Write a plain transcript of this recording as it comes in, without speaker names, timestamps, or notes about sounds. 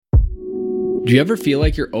Do you ever feel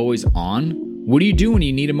like you're always on? What do you do when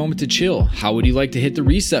you need a moment to chill? How would you like to hit the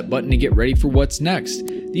reset button to get ready for what's next?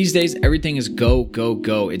 These days, everything is go, go,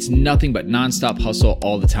 go. It's nothing but nonstop hustle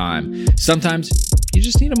all the time. Sometimes you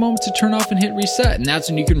just need a moment to turn off and hit reset, and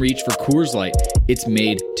that's when you can reach for Coors Light. It's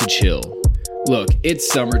made to chill. Look,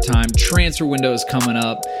 it's summertime, transfer window is coming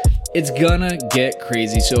up. It's gonna get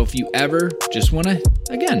crazy, so if you ever just wanna,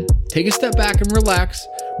 again, take a step back and relax,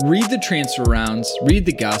 read the transfer rounds, read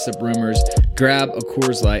the gossip rumors, grab a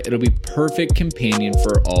Coors Light. It'll be perfect companion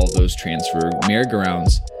for all those transfer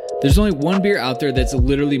merry-go-rounds. There's only one beer out there that's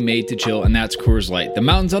literally made to chill, and that's Coors Light. The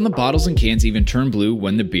mountains on the bottles and cans even turn blue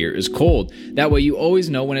when the beer is cold. That way you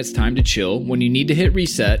always know when it's time to chill. When you need to hit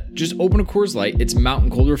reset, just open a Coors Light. It's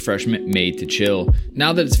mountain cold refreshment made to chill.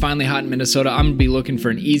 Now that it's finally hot in Minnesota, I'm going to be looking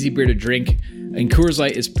for an easy beer to drink, and Coors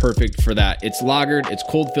Light is perfect for that. It's lagered, it's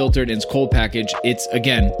cold filtered, and it's cold packaged. It's,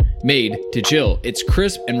 again, made to chill. It's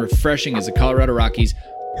crisp and refreshing as the Colorado Rockies.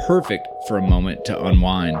 Perfect for a moment to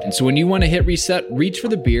unwind. And so when you want to hit reset, reach for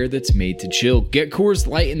the beer that's made to chill. Get Coors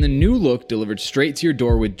Light in the new look delivered straight to your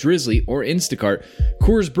door with Drizzly or Instacart.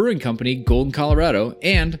 Coors Brewing Company, Golden, Colorado.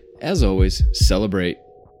 And, as always, celebrate.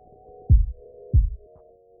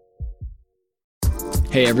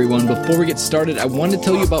 Hey everyone, before we get started, I wanted to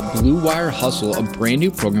tell you about Blue Wire Hustle, a brand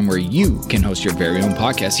new program where you can host your very own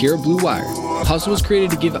podcast here at Blue Wire. Hustle was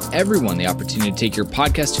created to give everyone the opportunity to take your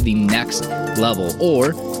podcast to the next level. Or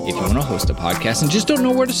if you want to host a podcast and just don't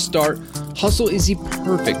know where to start, Hustle is the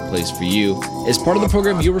perfect place for you. As part of the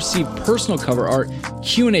program, you'll receive personal cover art,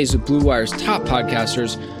 Q&As with Blue Wire's top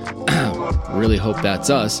podcasters, really hope that's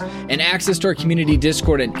us, and access to our community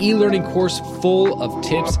Discord, an e-learning course full of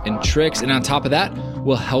tips and tricks. And on top of that,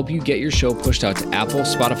 we'll help you get your show pushed out to Apple,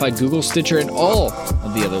 Spotify, Google, Stitcher, and all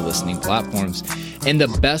of the other listening platforms. And the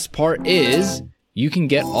best part is you can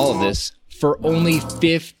get all of this for only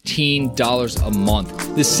 $15 a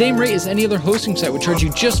month. The same rate as any other hosting site would charge you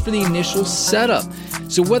just for the initial setup.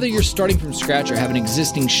 So whether you're starting from scratch or have an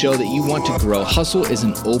existing show that you want to grow, Hustle is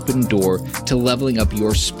an open door to leveling up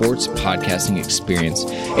your sports podcasting experience.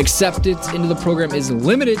 Acceptance into the program is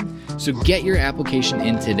limited, so get your application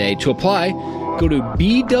in today. To apply, go to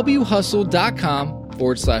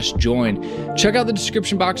bwhustle.com/join. Check out the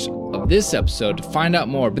description box of this episode to find out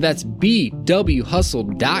more, but that's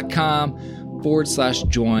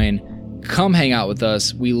bwhustle.com/join. Come hang out with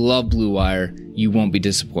us. We love Blue Wire. You won't be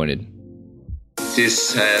disappointed.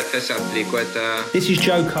 This is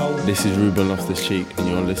Joe Cole. This is Ruben Loftus-Cheek, and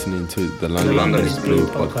you're listening to the London is Blue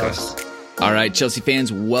podcast. All right, Chelsea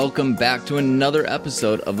fans, welcome back to another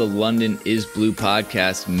episode of the London is Blue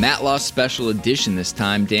podcast. Matt Law special edition this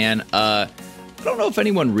time. Dan, I don't know if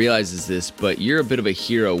anyone realizes this, but you're a bit of a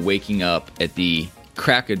hero waking up at the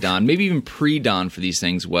crack of dawn, maybe even pre-dawn for these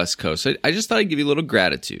things, West Coast. So I just thought I'd give you a little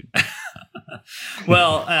gratitude.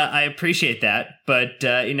 Well, I appreciate that, but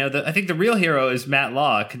I think the real hero is Matt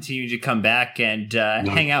Law continuing to come back and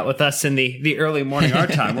hang out with us in the early morning our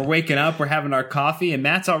time. We're waking up, we're having our coffee, and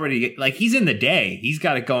Matt's already he's in the day. He's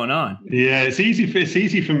got it going on. Yeah, it's easy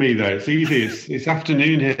for me though. It's easy. It's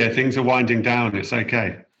afternoon here. Things are winding down. It's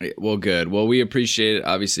okay. Well, good. Well, we appreciate it.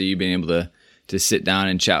 Obviously, you being able to sit down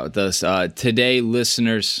and chat with us today,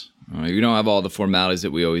 listeners. We don't have all the formalities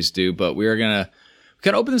that we always do, but we are gonna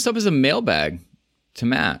open this up as a mailbag to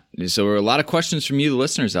Matt. So there are a lot of questions from you, the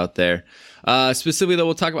listeners out there. Specifically, though,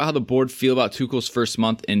 we'll talk about how the board feel about Tuchel's first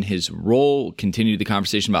month in his role, continue the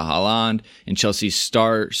conversation about Haaland and Chelsea's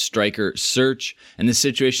star striker search, and the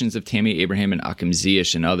situations of Tammy Abraham and Hakim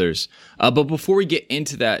Ziyech and others. But before we get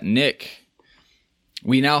into that, Nick,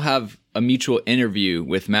 we now have a mutual interview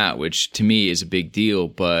with Matt, which to me is a big deal.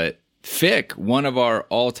 But Fick, one of our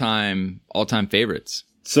all-time favorites.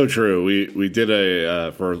 So true. We did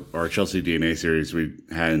for our Chelsea DNA series, we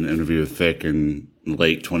had an interview with Fick in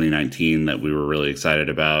late 2019 that we were really excited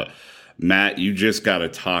about. Matt, you just got to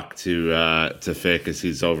talk to Fick as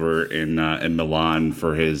he's over in Milan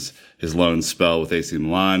for his loan spell with AC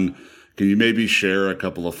Milan. Can you maybe share a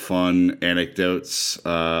couple of fun anecdotes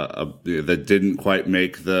that didn't quite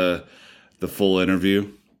make the full interview?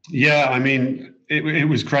 Yeah, I mean, it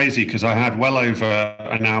was crazy because I had well over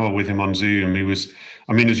an hour with him on Zoom. He was,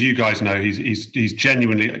 I mean, as you guys know, he's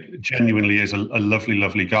genuinely is a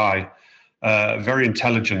lovely guy, very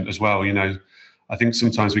intelligent as well. You know, I think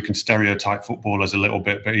sometimes we can stereotype footballers a little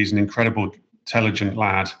bit, but he's an incredible, intelligent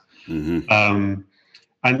lad. Mm-hmm.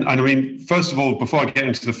 And I mean, first of all, before I get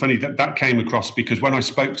into the funny, that came across because when I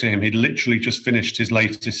spoke to him, he'd literally just finished his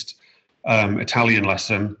latest Italian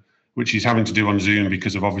lesson, which he's having to do on Zoom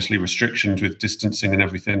because of obviously restrictions with distancing and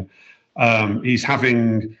everything. He's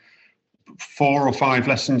having 4 or 5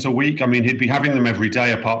 lessons a week. I mean, he'd be having them every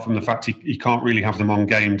day, apart from the fact he can't really have them on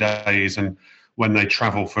game days and when they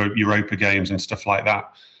travel for Europa games and stuff like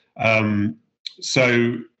that.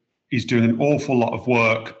 So he's doing an awful lot of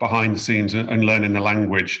work behind the scenes and learning the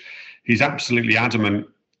language. He's absolutely adamant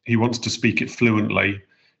he wants to speak it fluently,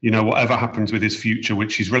 whatever happens with his future,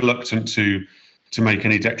 which he's reluctant to make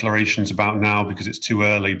any declarations about now because it's too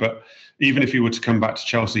early. But even if he were to come back to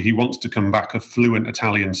Chelsea, he wants to come back a fluent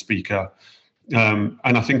Italian speaker. And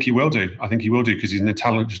I think he will do. Because he's an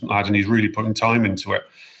intelligent lad and he's really putting time into it.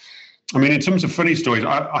 I mean, in terms of funny stories,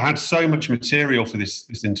 I had so much material for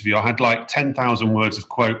this interview. I had like 10,000 words of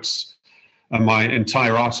quotes, and my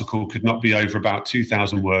entire article could not be over about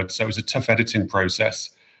 2,000 words. So it was a tough editing process.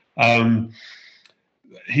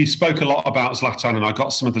 He spoke a lot about Zlatan, and I got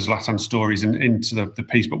some of the Zlatan stories into the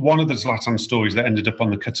piece. But one of the Zlatan stories that ended up on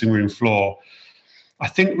the cutting room floor, I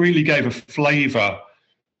think really gave a flavour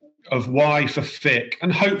of why for Fick,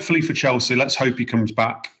 and hopefully for Chelsea, let's hope he comes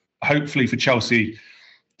back. Hopefully for Chelsea,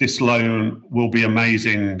 this loan will be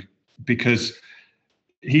amazing, because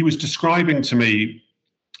he was describing to me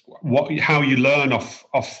how you learn off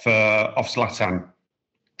Zlatan.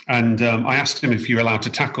 And I asked him if you're allowed to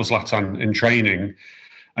tackle Zlatan in training.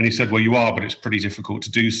 And he said, well, you are, but it's pretty difficult to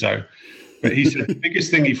do so. But he said the biggest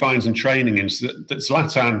thing he finds in training is that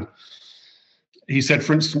Zlatan, he said,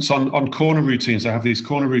 for instance, on corner routines, they have these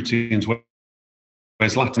corner routines where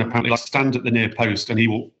Zlatan apparently stand at the near post and he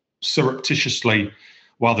will surreptitiously,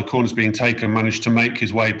 while the corner's being taken, manage to make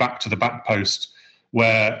his way back to the back post,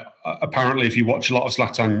 where apparently if you watch a lot of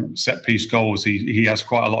Zlatan set-piece goals, he has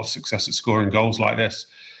quite a lot of success at scoring goals like this.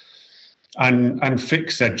 And Fick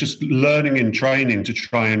said just learning in training to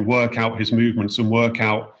try and work out his movements and work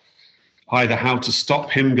out either how to stop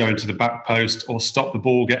him going to the back post or stop the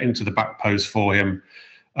ball getting to the back post for him.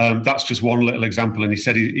 That's just one little example. And he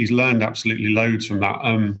said he's learned absolutely loads from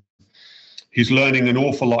that. He's learning an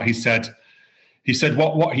awful lot, he said. He said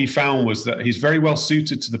what he found was that he's very well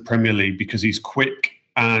suited to the Premier League because he's quick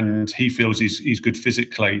and he feels he's good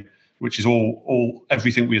physically, which is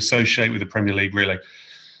everything we associate with the Premier League, really.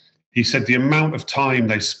 He said the amount of time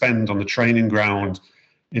they spend on the training ground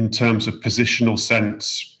in terms of positional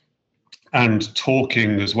sense and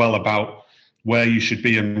talking as well about where you should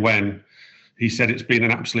be and when, he said it's been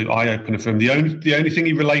an absolute eye-opener for him. The only thing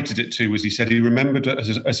he related it to was he said he remembered it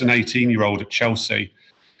as an 18-year-old at Chelsea,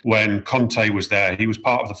 when Conte was there. He was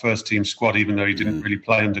part of the first team squad, even though he didn't really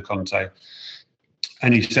play under Conte.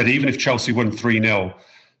 And he said even if Chelsea won 3-0,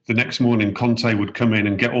 the next morning Conte would come in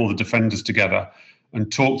and get all the defenders together and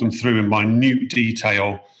talk them through in minute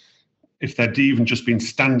detail if they'd even just been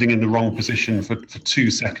standing in the wrong position for 2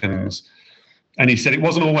 seconds. And he said it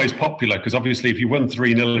wasn't always popular, because obviously if you won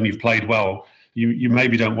 3-0 and you've played well, you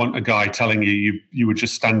maybe don't want a guy telling you were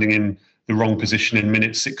just standing in the wrong position in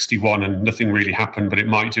minute 61 and nothing really happened, but it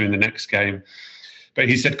might do in the next game. But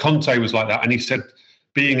he said Conte was like that. And he said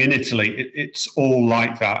being in Italy, it's all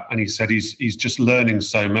like that. And he said he's just learning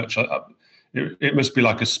so much. It must be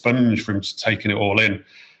like a sponge for him taking it all in.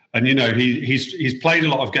 And, he's played a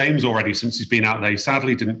lot of games already since he's been out there. He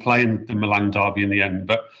sadly didn't play in the Milan derby in the end.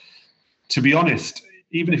 But to be honest,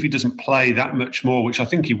 even if he doesn't play that much more, which I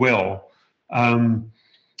think he will,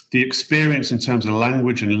 the experience in terms of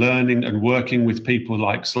language and learning and working with people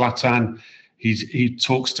like Zlatan, he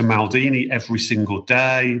talks to Maldini every single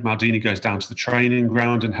day. Maldini goes down to the training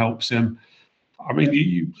ground and helps him. I mean,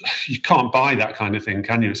 you can't buy that kind of thing,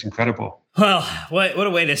 can you? It's incredible. Well, what a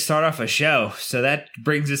way to start off a show. So that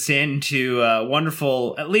brings us into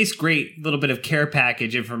wonderful, at least great little bit of care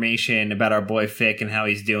package information about our boy Fick and how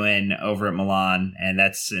he's doing over at Milan. And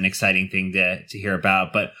that's an exciting thing to hear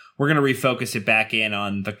about. But we're going to refocus it back in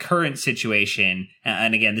on the current situation.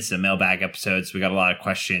 And again, this is a mailbag episode, so we got a lot of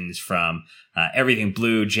questions from Everything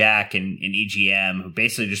Blue, Jack, and EGM, who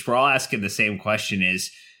basically just we're all asking the same question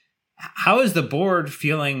is, how is the board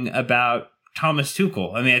feeling about Thomas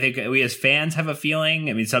Tuchel? I mean, I think we as fans have a feeling.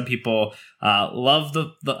 I mean, some people love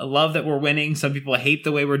the love that we're winning. Some people hate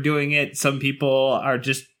the way we're doing it. Some people are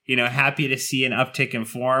just, happy to see an uptick in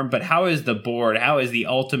form. But how is the board? How is the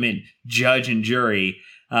ultimate judge and jury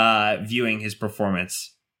viewing his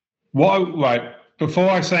performance? Before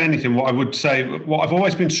I say anything, what I would say, what I've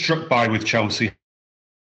always been struck by with Chelsea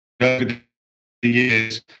over the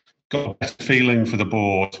years, got a better feeling for the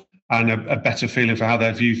board and a better feeling for how they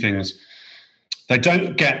view things. They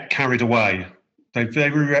don't get carried away.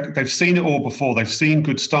 They've seen it all before. They've seen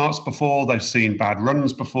good starts before. They've seen bad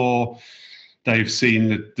runs before. They've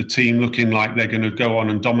seen the team looking like they're going to go on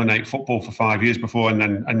and dominate football for 5 years before and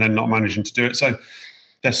then not managing to do it. So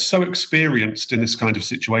they're so experienced in this kind of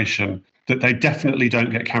situation that they definitely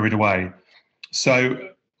don't get carried away. So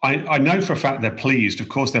I know for a fact they're pleased. Of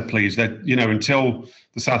course, they're pleased. Until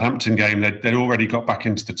the Southampton game, they'd already got back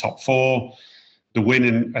into the top four. The win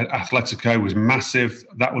in Atletico was massive.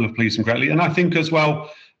 That will have pleased them greatly. And I think as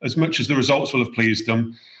well, as much as the results will have pleased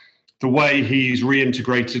them, the way he's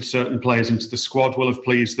reintegrated certain players into the squad will have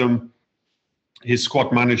pleased them. His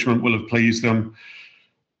squad management will have pleased them.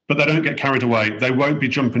 But they don't get carried away. They won't be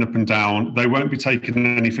jumping up and down. They won't be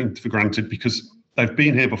taking anything for granted because they've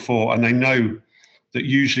been here before and they know that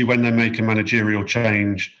usually when they make a managerial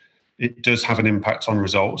change, it does have an impact on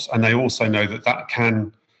results. And they also know that that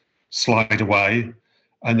can slide away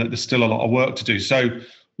and that there's still a lot of work to do. So,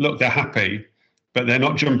 look, they're happy, but they're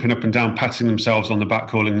not jumping up and down, patting themselves on the back,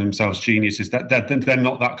 calling themselves geniuses. They're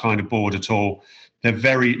not that kind of board at all.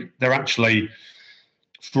 They're actually,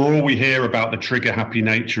 for all we hear about the trigger-happy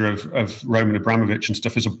nature of Roman Abramovich and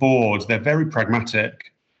stuff, as a board, they're very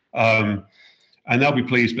pragmatic. And they'll be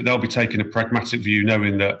pleased, but they'll be taking a pragmatic view,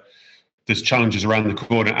 knowing that there's challenges around the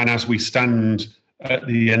corner. And as we stand at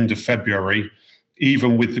the end of February,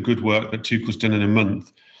 even with the good work that Tuchel's done in a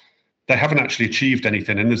month, they haven't actually achieved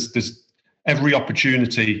anything. And there's every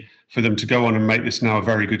opportunity for them to go on and make this now a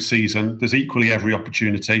very good season. There's equally every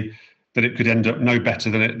opportunity that it could end up no better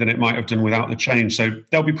than it might have done without the change. So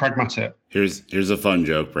they'll be pragmatic. Here's a fun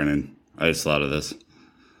joke, Brennan. I just thought of this.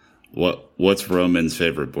 What's Roman's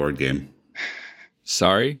favorite board game?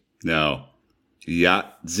 Sorry? No.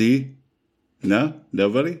 Yahtzee? No?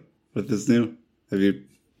 Nobody? With this new? Have you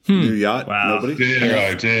new yacht? Wow. Nobody? Dear,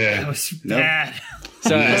 oh dear. That was bad.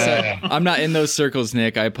 So I'm not in those circles,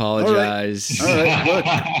 Nick. I apologize. All right. Look,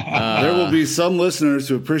 there will be some listeners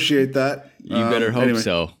who appreciate that. You better hope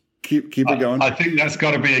so. Keep it going. I think that's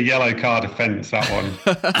got to be a yellow card offence, that one.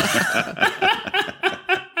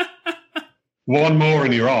 One more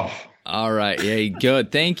and you're off. All right. Yeah,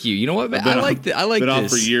 good. Thank you. You know what? I like this. Been off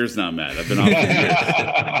for years now, Matt. I've been off for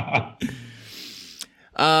years.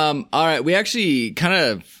 All right. We actually kind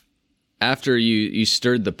of, after you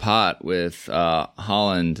stirred the pot with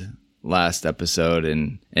Haaland last episode,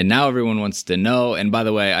 and now everyone wants to know. And by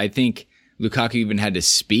the way, I think Lukaku even had to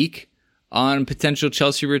speak on potential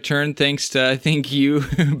Chelsea return, thanks to, I think, you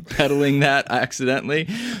peddling that accidentally.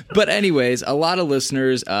 But anyways, a lot of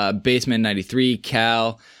listeners, Baseman93,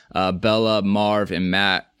 Cal, Bella, Marv, and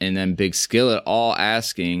Matt, and then Big Skillet, all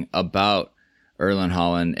asking about Erling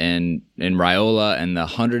Haaland and Raiola and the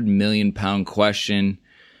 £100 million question.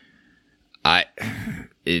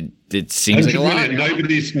 It seems like a lot.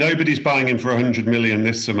 Nobody's buying him for 100 million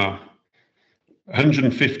this summer.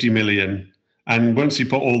 150 million. And once you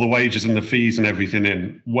put all the wages and the fees and everything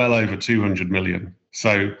in, well over 200 million.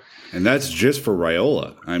 So, and that's just for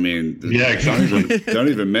Raiola. I mean, yeah, exactly. Don't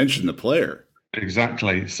even mention the player.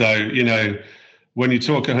 Exactly. So, when you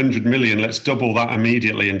talk 100 million, let's double that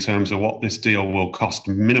immediately in terms of what this deal will cost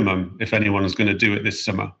minimum if anyone is going to do it this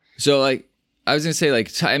summer. So, I was going to say,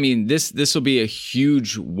 this will be a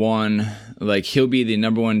huge one. Like, he'll be the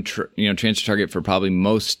number one, transfer target for probably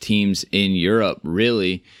most teams in Europe,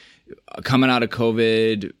 really. Coming out of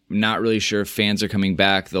COVID, not really sure if fans are coming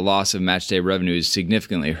back. The loss of matchday revenue has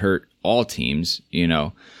significantly hurt all teams,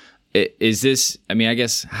 Is this, I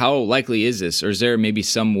guess, how likely is this? Or is there maybe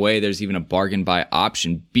some way there's even a bargain buy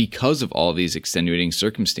option because of all these extenuating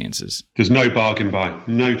circumstances? There's no bargain buy,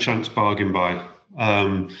 no chance bargain buy.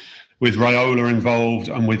 With Raiola involved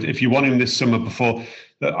and if you want him this summer before,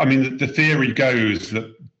 the theory goes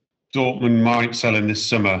that Dortmund might sell him this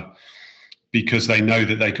summer because they know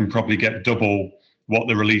that they can probably get double what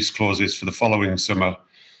the release clause is for the following summer.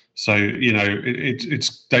 So,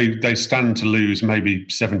 they stand to lose maybe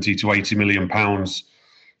 70 to 80 million pounds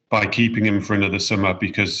by keeping him for another summer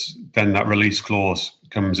because then that release clause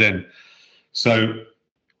comes in. So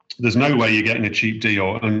there's no way you're getting a cheap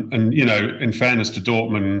deal. And in fairness to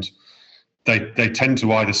Dortmund, they tend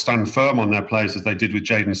to either stand firm on their players as they did with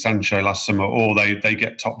Jadon Sancho last summer, or they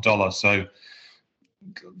get top dollar. So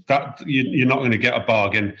that you're not going to get a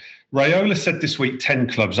bargain. Raiola said this week 10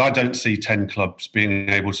 clubs. I don't see 10 clubs being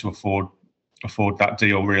able to afford that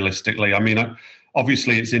deal realistically.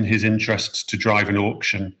 Obviously it's in his interests to drive an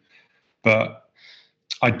auction, but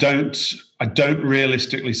I don't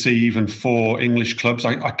realistically see even 4 English clubs.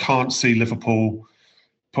 I can't see Liverpool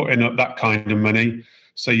putting up that kind of money.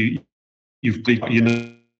 So you've got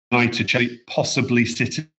United, Chelsea, possibly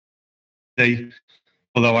City.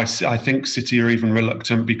 Although I think City are even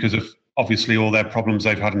reluctant because of obviously all their problems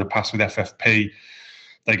they've had in the past with FFP.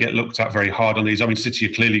 They get looked at very hard on these. City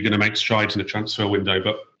are clearly going to make strides in the transfer window,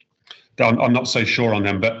 but I'm not so sure on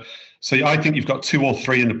them. But so I think you've got 2 or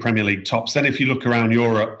 3 in the Premier League tops. Then if you look around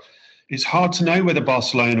Europe, it's hard to know whether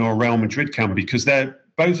Barcelona or Real Madrid can because they're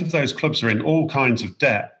both of those clubs are in all kinds of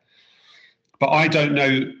debt. But I don't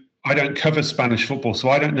know. I don't cover Spanish football, so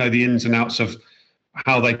I don't know the ins and outs of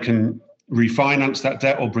how they can refinance that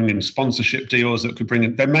debt or bring in sponsorship deals that could bring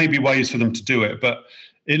in. There may be ways for them to do it, but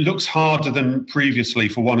it looks harder than previously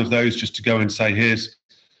for one of those just to go and say, here's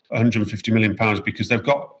 150 million pounds, because they've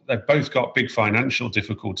both got big financial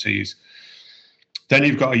difficulties. Then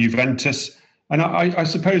you've got a Juventus. And I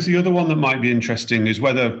suppose the other one that might be interesting is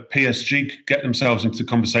whether PSG could get themselves into the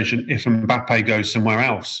conversation if Mbappe goes somewhere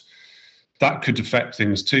else. That could affect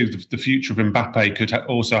things too. The future of Mbappe could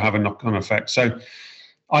also have a knock-on effect. So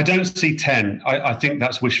I don't see 10. I think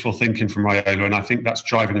that's wishful thinking from Raiola, and I think that's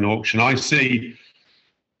driving an auction. I see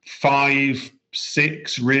 5,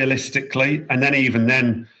 6 realistically, and then even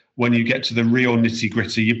then, when you get to the real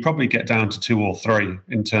nitty-gritty, you probably get down to 2 or 3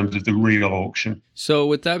 in terms of the real auction. So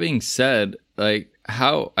with that being said, like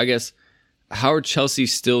how are Chelsea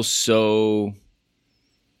still so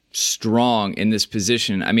strong in this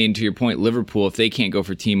position? I mean, to your point, Liverpool, if they can't go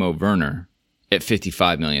for Timo Werner at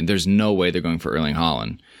 55 million, there's no way they're going for Erling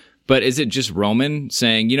Haaland. But is it just Roman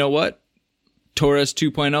saying, you know what, Torres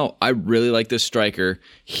 2.0, I really like this striker.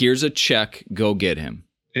 Here's a check, go get him.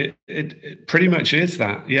 It pretty much is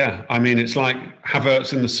that, yeah. I mean, it's like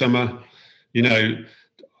Havertz in the summer. You know,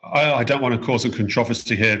 I don't want to cause a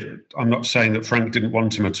controversy here. I'm not saying that Frank didn't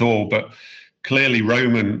want him at all, but clearly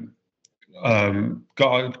Roman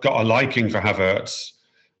got a liking for Havertz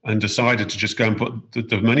and decided to just go and put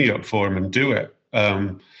the money up for him and do it.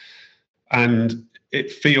 And it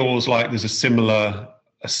feels like there's a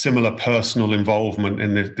similar personal involvement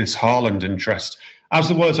in this Haaland interest. As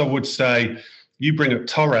the words I would say, you bring up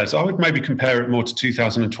Torres, I would maybe compare it more to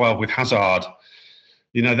 2012 with Hazard.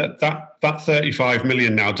 You know, that 35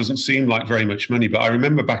 million now doesn't seem like very much money, but I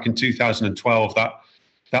remember back in 2012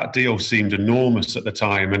 that deal seemed enormous at the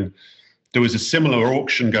time, and there was a similar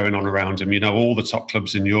auction going on around him. You know, all the top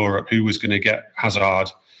clubs in Europe, who was going to get Hazard,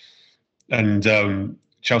 and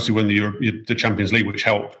Chelsea won the Champions League, which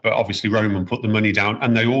helped, but obviously Roman put the money down,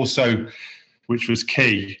 and they also, which was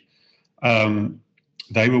key,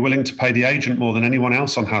 they were willing to pay the agent more than anyone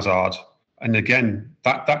else on Hazard. And again,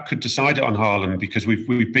 that could decide it on Haaland, because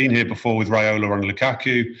we've been here before with Raiola on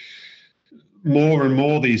Lukaku. More and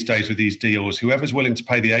more these days with these deals, whoever's willing to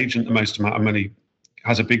pay the agent the most amount of money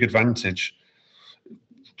has a big advantage.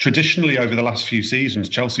 Traditionally, over the last few seasons,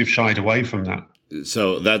 Chelsea have shied away from that.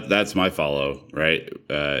 So that's my follow, right?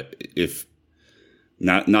 If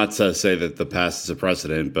not to say that the past is a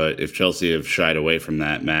precedent, but if Chelsea have shied away from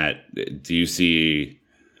that, Matt, do you see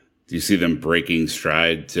them breaking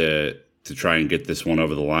stride to try and get this one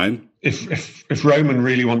over the line? If Roman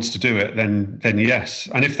really wants to do it, then yes.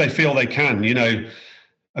 And if they feel they can, you know,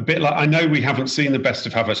 a bit like, I know we haven't seen the best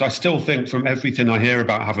of Havertz. I still think from everything I hear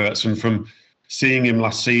about Havertz and from seeing him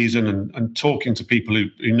last season and talking to people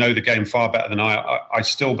who know the game far better than I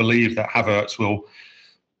still believe that Havertz will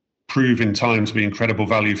prove in time to be incredible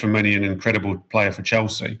value for money and an incredible player for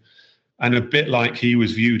Chelsea. And a bit like he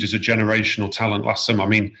was viewed as a generational talent last summer. I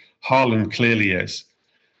mean, Haaland clearly is.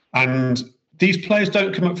 And these players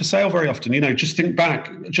don't come up for sale very often. You know, just think back.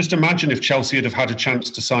 Just imagine if Chelsea had have had a chance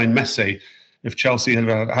to sign Messi, if Chelsea had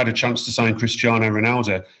had a chance to sign Cristiano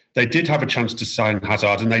Ronaldo. They did have a chance to sign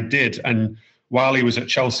Hazard, and they did. And while he was at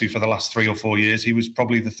Chelsea for the last 3 or 4 years, he was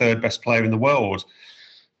probably the 3rd best player in the world.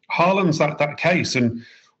 Haaland's that case. And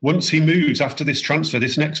once he moves after this transfer,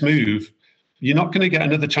 this next move, you're not going to get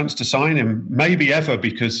another chance to sign him, maybe ever,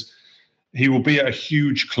 because he will be at a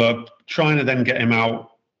huge club, trying to then get him out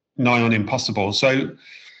nigh on impossible. So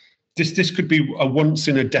this could be a once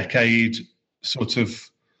in a decade sort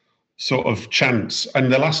of chance.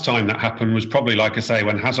 And the last time that happened was probably, like I say,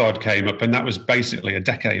 when Hazard came up, and that was basically a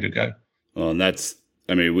decade ago. Well, and that's,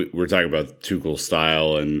 I mean, we're talking about Tuchel's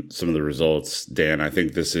style and some of the results. Dan, I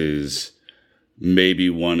think this is maybe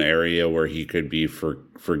one area where he could be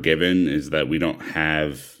forgiven, is that we don't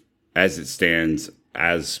have, as it stands,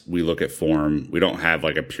 as we look at form, we don't have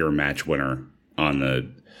like a pure match winner on the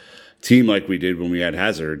team like we did when we had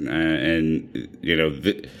Hazard. And you know,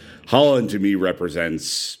 Haaland to me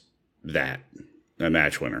represents that, a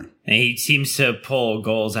match winner. And he seems to pull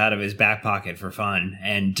goals out of his back pocket for fun.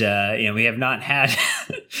 And, you know, we have not had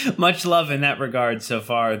much love in that regard so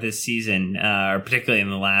far this season, or particularly in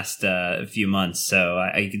the last few months. So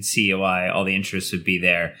I can see why all the interest would be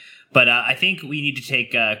there. But I think we need to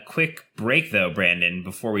take a quick break, though, Brandon,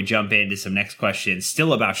 before we jump into some next questions.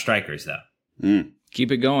 Still about strikers, though.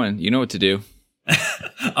 Keep it going. You know what to do.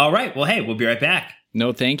 All right. Well, hey, we'll be right back.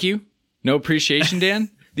 No thank you. No appreciation,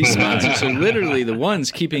 Dan. These sponsors are literally the ones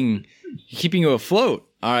keeping you afloat.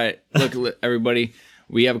 All right. Look, everybody,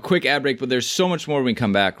 We have a quick ad break, but there's so much more when we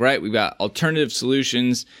come back, right? We've got alternative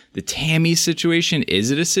solutions, the Tammy situation.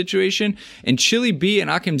 Is it a situation? And Chili B and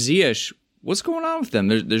Hakim Ziyech, what's going on with them?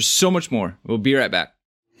 There's so much more. We'll be right back.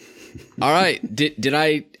 All right. Did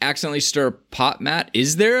I accidentally stir a pot, Matt?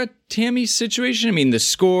 Is there a Tammy situation? I mean, the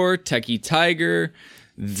Score, Techie Tiger,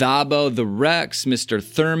 Thabo, the Rex, Mr.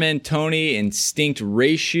 Thurman, Tony, Instinct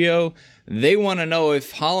Ratio. They want to know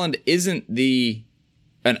if Haaland isn't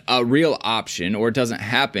a real option or it doesn't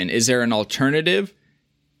happen. Is there an alternative?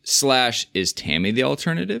 / is Tammy the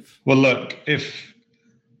alternative? Well, look, if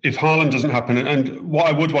Haaland doesn't happen, and what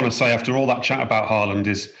I would want to say after all that chat about Haaland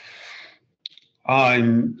is,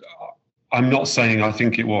 I'm not saying I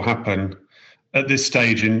think it will happen at this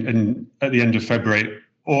stage and at the end of February.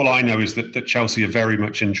 All I know is that Chelsea are very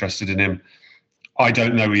much interested in him. I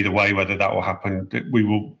don't know either way whether that will happen. We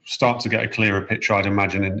will start to get a clearer picture, I'd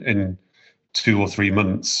imagine, in 2 or 3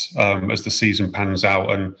 months as the season pans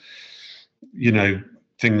out and,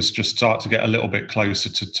 things just start to get a little bit closer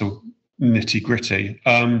to nitty gritty.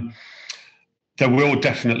 There will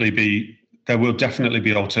definitely be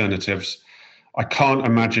alternatives. I can't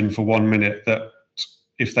imagine for 1 minute that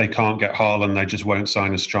if they can't get Haaland, they just won't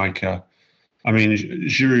sign a striker. I mean,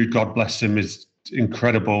 Giroud, God bless him, is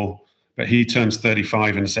incredible, but he turns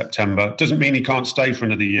 35 in September. Doesn't mean he can't stay for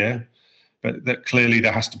another year, but that clearly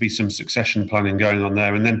there has to be some succession planning going on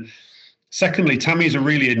there. And then secondly, Tammy is a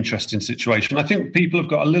really interesting situation. I think people have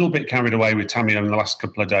got a little bit carried away with Tammy over the last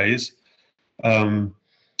couple of days.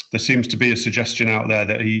 There seems to be a suggestion out there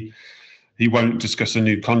that he won't discuss a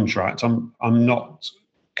new contract. I'm not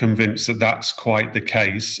convinced that that's quite the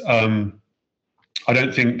case. I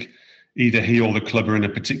don't think either he or the club are in a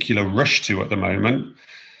particular rush to at the moment,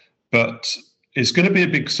 but it's going to be a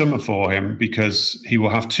big summer for him because he will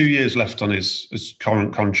have 2 years left on his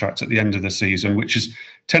current contract at the end of the season, which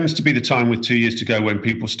tends to be the time with 2 years to go when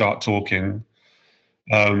people start talking.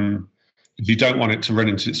 You don't want it to run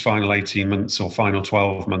into its final 18 months or final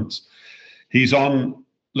 12 months. He's on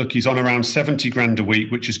around 70 grand a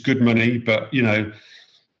week, which is good money, but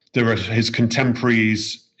there are his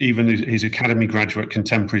contemporaries, even his academy graduate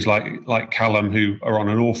contemporaries like Callum, who are on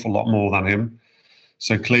an awful lot more than him.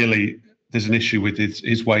 So clearly there's an issue with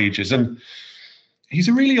his wages. And he's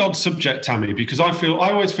a really odd subject, Tammy, because I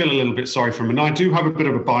always feel a little bit sorry for him. And I do have a bit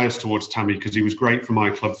of a bias towards Tammy because he was great for my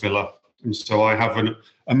club, Villa. And so I have an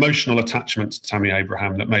emotional attachment to Tammy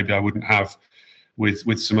Abraham that maybe I wouldn't have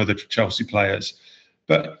with some other Chelsea players.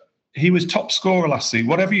 But he was top scorer last season.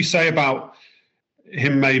 Whatever you say about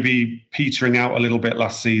him maybe petering out a little bit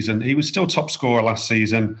last season, he was still top scorer last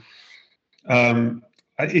season.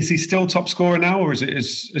 Is he still top scorer now, or has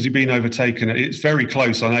he been overtaken? It's very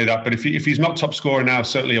close, I know that. But if he's not top scorer now,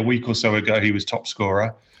 certainly a week or so ago, he was top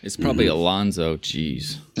scorer. It's probably Alonso.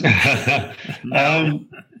 Jeez.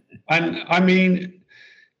 And I mean,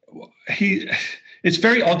 it's a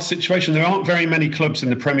very odd situation. There aren't very many clubs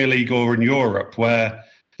in the Premier League or in Europe where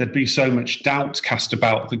there'd be so much doubt cast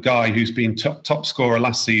about the guy who's been top scorer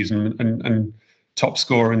last season and top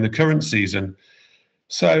scorer in the current season.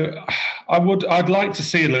 So I'd like to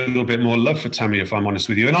see a little bit more love for Tammy, if I'm honest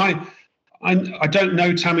with you. And I don't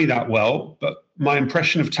know Tammy that well, but my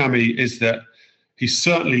impression of Tammy is that he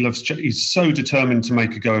certainly he's so determined to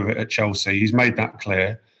make a go of it at Chelsea. He's made that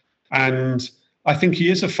clear. And I think he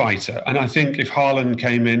is a fighter. And I think if Haaland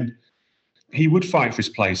came in, he would fight for his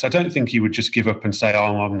place. I don't think he would just give up and say,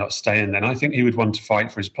 oh, I'm not staying then. I think he would want to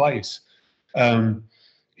fight for his place.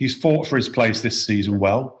 He's fought for his place this season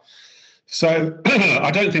well. So I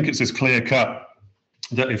don't think it's as clear cut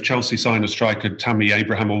that if Chelsea sign a striker, Tammy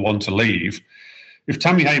Abraham will want to leave. If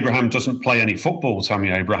Tammy Abraham doesn't play any football, Tammy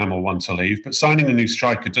Abraham will want to leave. But signing a new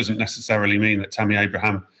striker doesn't necessarily mean that Tammy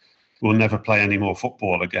Abraham will never play any more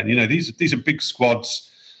football again. These are big squads.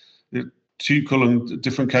 Tuchel and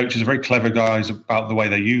different coaches are very clever guys about the way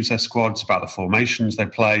they use their squads, about the formations they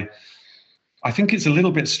play. I think it's a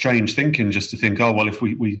little bit strange thinking just to think, oh, well, if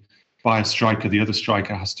we buy a striker, the other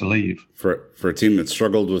striker has to leave. For a team that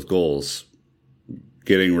struggled with goals,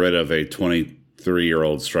 getting rid of a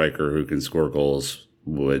 23-year-old striker who can score goals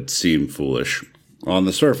would seem foolish on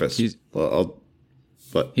the surface.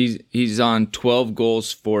 He's on 12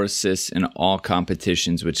 goals, 4 assists in all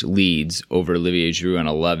competitions, which leads over Olivier Giroud on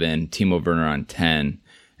 11, Timo Werner on 10.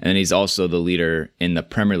 And he's also the leader in the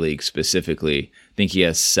Premier League specifically. I think he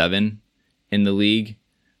has 7 in the league,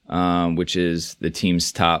 which is the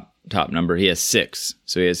team's top number. He has 6.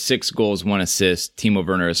 So he has 6 goals, 1 assist. Timo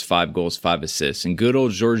Werner has 5 goals, 5 assists. And good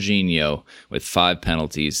old Jorginho with 5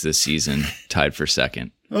 penalties this season, tied for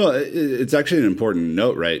second. Well, it's actually an important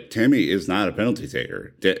note, right? Tammy is not a penalty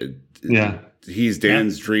taker. Yeah. he's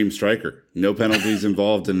Dan's dream striker. No penalties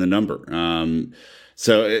involved in the number.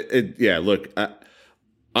 Look,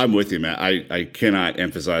 I'm with you, Matt. I cannot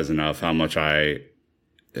emphasize enough how much I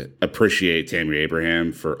appreciate Tammy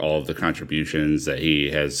Abraham for all of the contributions that he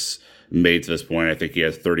has made to this point. I think he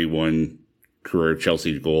has 31 career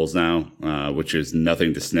Chelsea goals now, which is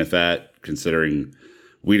nothing to sniff at, considering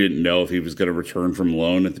we didn't know if he was going to return from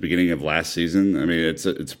loan at the beginning of last season. I mean, it's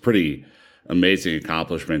a pretty amazing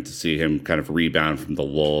accomplishment to see him kind of rebound from the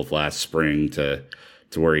lull of last spring to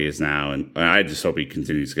where he is now. And I just hope he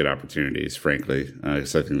continues to get opportunities, frankly,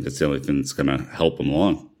 because I think that's the only thing that's going to help him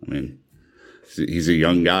along. I mean, he's a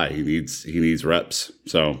young guy. He needs reps.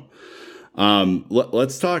 So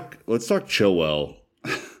let's talk Chilwell.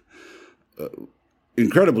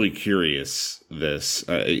 Incredibly curious.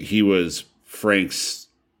 He was Frank's,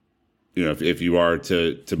 if you are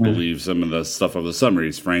to believe some of the stuff of the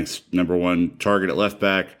summaries, Frank's number one target at left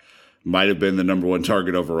back, might have been the number one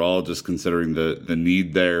target overall, just considering the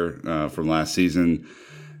need there from last season.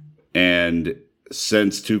 And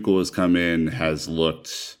since Tuchel has come in, has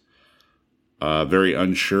looked very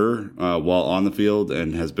unsure while on the field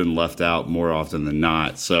and has been left out more often than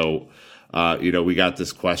not. So, we got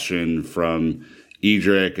this question from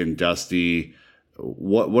Edric and Dusty.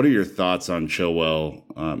 What are your thoughts on Chilwell,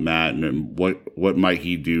 Matt, and what might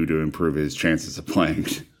he do to improve his chances of playing?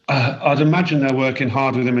 I'd imagine they're working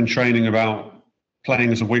hard with him in training about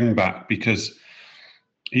playing as a wing back, because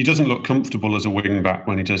he doesn't look comfortable as a wing back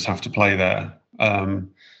when he does have to play there. And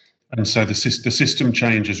so the system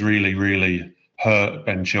change has really, really hurt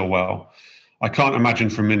Ben Chilwell. I can't imagine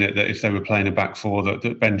for a minute that if they were playing a back four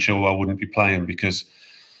that Ben Chilwell wouldn't be playing, because,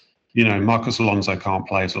 Marcos Alonso can't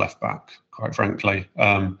play as a left back, quite frankly.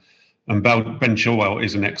 And Ben Chilwell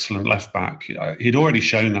is an excellent left back. He'd already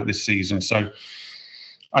shown that this season. So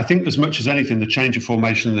I think as much as anything, the change of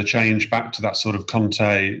formation and the change back to that sort of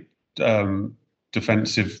Conte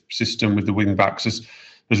defensive system with the wing backs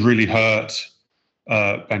has really hurt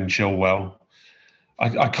Ben Chilwell.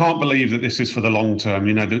 I can't believe that this is for the long term.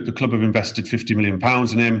 The club have invested £50 million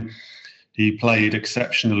in him. He played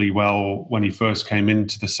exceptionally well when he first came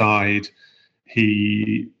into the side.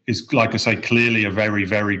 He is, like I say, clearly a very,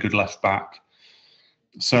 very good left back.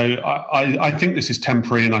 So I think this is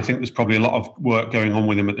temporary, and I think there's probably a lot of work going on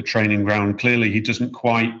with him at the training ground. Clearly, he doesn't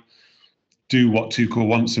quite do what Tuchel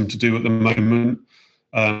wants him to do at the moment,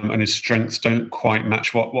 and his strengths don't quite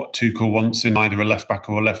match what Tuchel wants in either a left back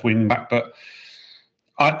or a left wing back. But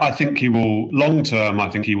I think he will, long term, I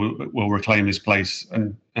think he will reclaim his place,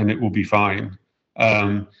 and it will be fine.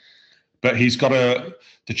 But he's got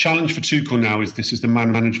the challenge for Tuchel now is the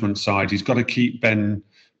man management side. He's got to keep Ben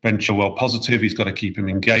Chilwell positive. He's got to keep him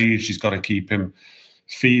engaged. He's got to keep him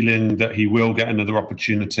feeling that he will get another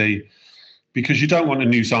opportunity, because you don't want a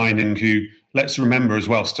new signing who, let's remember as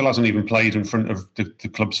well, still hasn't even played in front of the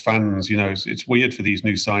club's fans. It's weird for these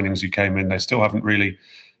new signings who came in. They still haven't really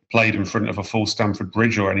played in front of a full Stamford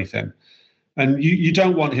Bridge or anything. And you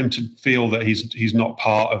don't want him to feel that he's not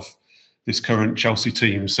part of this current Chelsea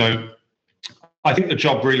team. So I think the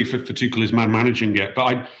job really for Tuchel is man managing it.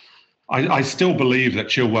 But I still believe that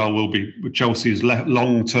Chilwell will be Chelsea's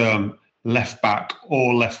long-term left back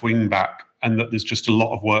or left wing back, and that there's just a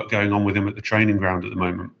lot of work going on with him at the training ground at the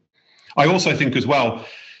moment. I also think as well,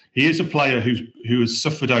 he is a player who has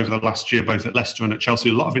suffered over the last year, both at Leicester and at Chelsea,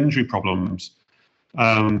 a lot of injury problems.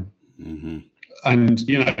 And,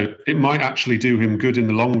 it might actually do him good in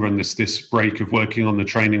the long run, this break of working on the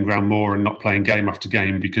training ground more and not playing game after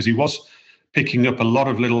game, because he was picking up a lot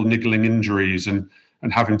of little niggling injuries and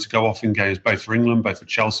having to go off in games, both for England, both for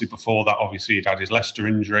Chelsea. Before that, obviously, he'd had his Leicester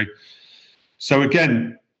injury. So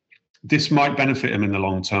again, this might benefit him in the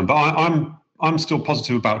long term. But I'm still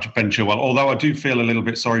positive about Ben Chilwell, although I do feel a little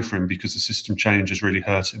bit sorry for him because the system change has really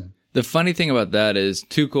hurt him. The funny thing about that is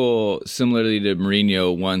Tuchel, similarly to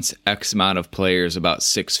Mourinho, wants X amount of players about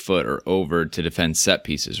 6 foot or over to defend set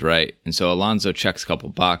pieces, right? And so Alonso checks a couple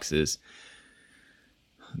boxes.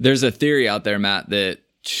 There's a theory out there, Matt, that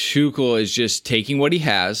Tuchel is just taking what he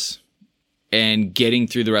has and getting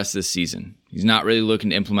through the rest of the season. He's not really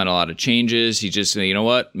looking to implement a lot of changes. He's just saying, you know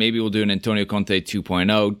what, maybe we'll do an Antonio Conte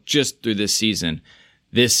 2.0 just through this season.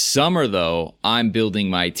 This summer, though, I'm building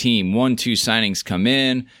my team. 1-2 signings come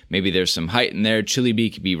in. Maybe there's some height in there. Chile B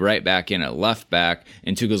could be right back in at left back.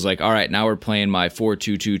 And Tuchel's like, all right, now we're playing my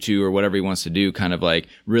 4-2-2-2 or whatever he wants to do, kind of like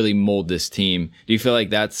really mold this team. Do you feel like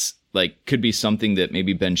that's could be something that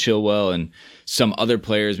maybe Ben Chilwell and some other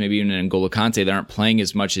players, maybe even N'Golo Kante, that aren't playing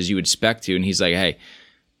as much as you would expect to? And he's like, hey,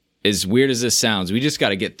 as weird as this sounds, we just got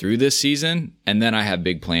to get through this season, and then I have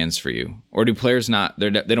big plans for you. Or do players not? They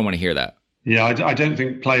don't want to hear that. Yeah, I don't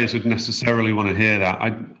think players would necessarily want to hear that.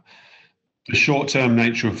 The short-term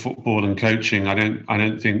nature of football and coaching, I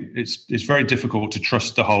don't think it's very difficult to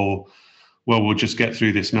trust the whole, well, we'll just get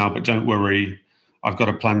through this now, but don't worry, I've got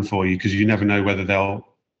a plan for you, because you never know whether they'll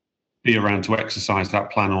be around to exercise that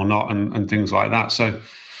plan or not, and things like that. So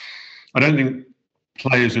I don't think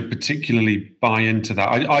players would particularly buy into that.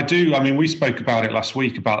 I do. I mean, we spoke about it last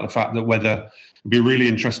week about the fact that whether it'd be really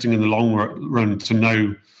interesting in the long run to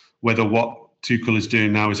know whether what Tuchel is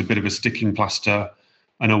doing now is a bit of a sticking plaster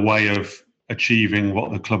and a way of achieving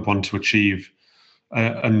what the club want to achieve,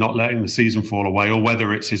 and not letting the season fall away, or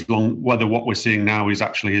whether it's whether what we're seeing now is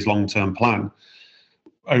actually his long-term plan.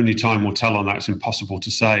 Only time will tell on that. It's impossible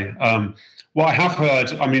to say. What I have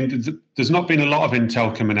heard, I mean, there's not been a lot of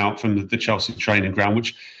intel coming out from the Chelsea training ground,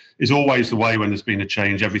 which is always the way when there's been a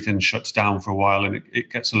change. Everything shuts down for a while and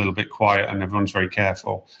it gets a little bit quiet and everyone's very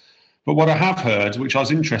careful. But what I have heard, which I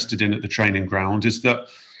was interested in at the training ground, is that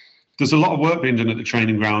there's a lot of work being done at the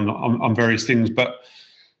training ground on various things. But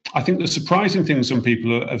I think the surprising thing some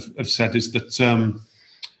people have said is that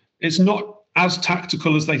it's not as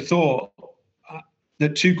tactical as they thought.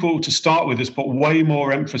 That Tuchel, to start with, has put way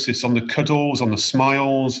more emphasis on the cuddles, on the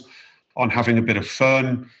smiles, on having a bit of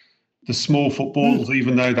fun. The small footballs,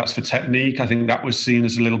 even though that's for technique, I think that was seen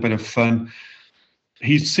as a little bit of fun.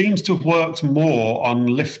 He seems to have worked more on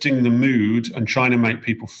lifting the mood and trying to make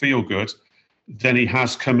people feel good than he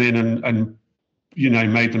has come in and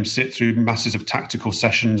made them sit through masses of tactical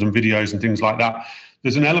sessions and videos and things like that.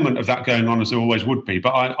 There's an element of that going on, as there always would be.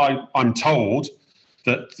 But I'm told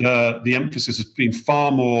that the emphasis has been far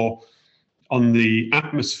more on the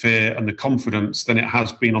atmosphere and the confidence than it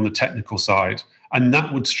has been on the technical side. And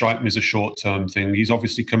that would strike me as a short-term thing. He's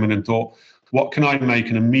obviously come in and thought, what can I make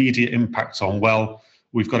an immediate impact on? Well,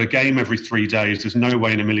 we've got a game every 3 days. There's no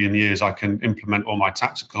way in a million years I can implement all my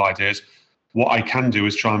tactical ideas. What I can do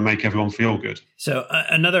is try and make everyone feel good. So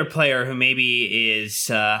another player who maybe is,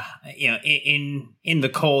 in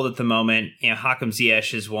the cold at the moment, Hakim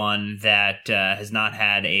Ziyech is one that has not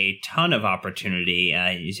had a ton of opportunity.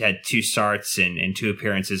 He's had 2 starts and 2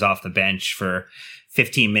 appearances off the bench for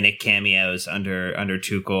 15-minute cameos under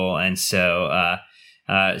Tuchel. And so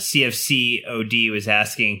CFC OD was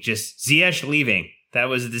asking, just Ziyech leaving. That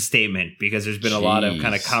was the statement, because there's been a lot of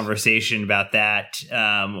kind of conversation about that.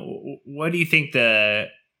 What do you think the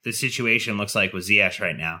situation looks like with Ziyech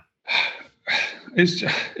right now?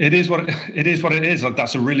 It is what it is. Like,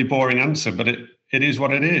 that's a really boring answer, but it is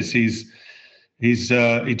what it is.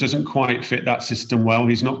 He doesn't quite fit that system well.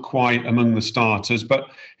 He's not quite among the starters, but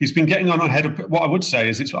he's been getting on ahead of. What I would say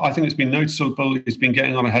is, I think it's been noticeable. He's been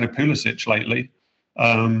getting on ahead of Pulisic lately.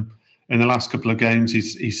 In the last couple of games,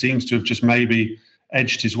 he seems to have just maybe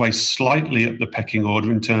edged his way slightly up the pecking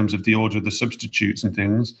order in terms of the order of the substitutes and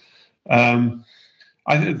things.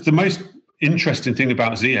 The most interesting thing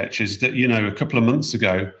about Ziyech is that, a couple of months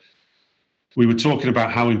ago, we were talking about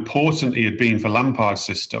how important he had been for Lampard's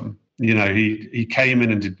system. He came in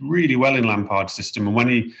and did really well in Lampard's system. And when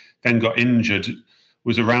he then got injured,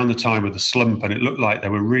 was around the time of the slump, and it looked like they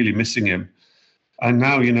were really missing him. And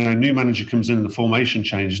now, a new manager comes in and the formation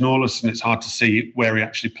changes, and all of a sudden it's hard to see where he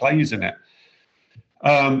actually plays in it.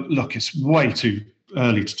 Look, it's way too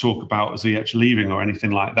early to talk about Ziyech leaving or anything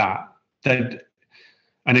like that. And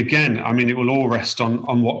again, I mean, it will all rest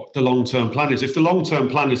on what the long-term plan is. If the long-term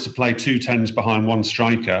plan is to play 2 10s behind 1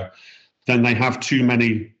 striker, then they have too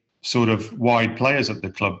many sort of wide players at the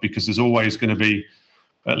club, because there's always going to be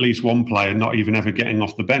at least one player not even ever getting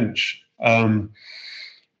off the bench.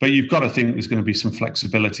 But you've got to think there's going to be some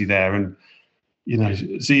flexibility there. And,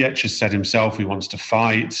 Ziyech has said himself he wants to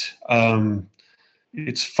fight.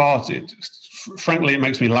 Frankly, it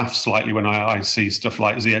makes me laugh slightly when I see stuff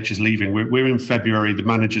like Ziyech is leaving. We're in February. The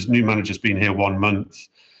new manager's been here 1 month.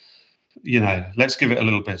 Let's give it a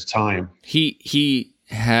little bit of time. He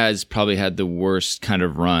has probably had the worst kind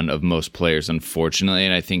of run of most players, unfortunately,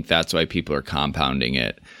 and I think that's why people are compounding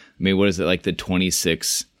it. I mean, what is it, like the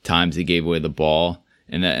 26 times he gave away the ball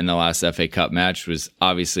in the last FA Cup match was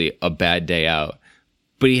obviously a bad day out.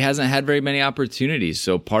 But he hasn't had very many opportunities.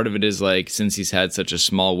 So part of it is like, since he's had such a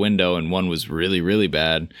small window and one was really, really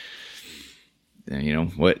bad,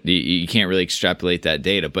 you can't really extrapolate that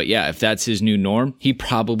data. But yeah, if that's his new norm, he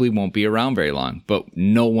probably won't be around very long. But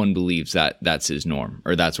no one believes that that's his norm,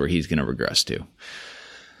 or that's where he's going to regress to.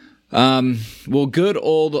 Well, good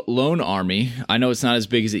old loan army. I know it's not as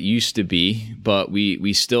big as it used to be, but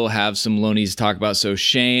we still have some loanies to talk about. So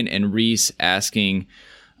Shane and Reese asking,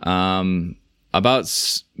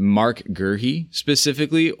 about Mark Gurhey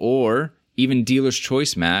specifically, or even dealer's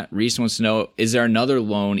choice, Matt. Reese wants to know, is there another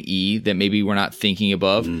loan E that maybe we're not thinking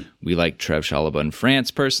above? We like Trev Chalobah in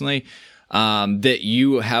France personally, that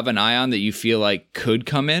you have an eye on that you feel like could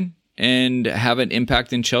come in and have an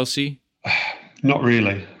impact in Chelsea? Not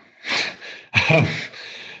really.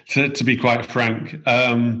 To be quite frank.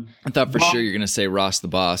 I thought for sure you're going to say Ross the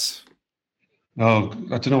boss. Oh,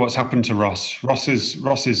 I don't know what's happened to Ross. Ross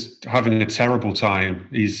is having a terrible time.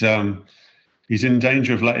 He's in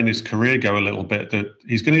danger of letting his career go a little bit. That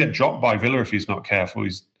he's going to get dropped by Villa if he's not careful.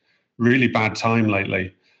 He's really bad time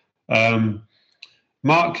lately.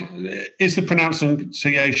 Mark, is the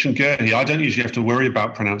pronunciation Guehi? I don't usually have to worry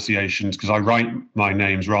about pronunciations because I write my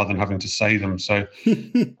names rather than having to say them. So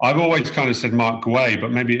I've always kind of said Mark Guay, but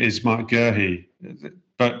maybe it is Mark Guehi.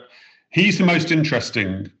 But he's the most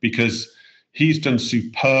interesting because he's done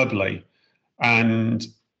superbly and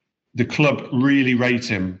the club really rate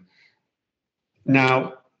him.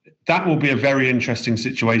 Now, that will be a very interesting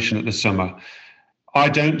situation at the summer. I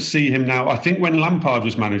don't see him now. I think when Lampard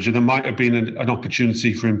was manager, there might have been an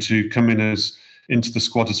opportunity for him to come in into the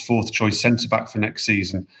squad as fourth choice centre-back for next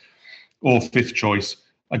season or fifth choice.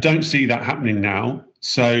 I don't see that happening now.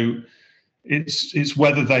 So it's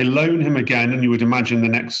whether they loan him again, and you would imagine the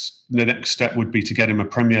next step would be to get him a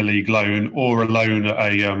Premier League loan or a loan at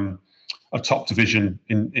a top division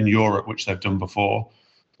in Europe, which they've done before,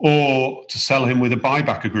 or to sell him with a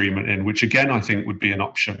buyback agreement in, which again I think would be an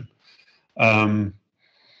option.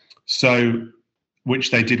 So,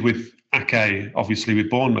 which they did with Ake, obviously with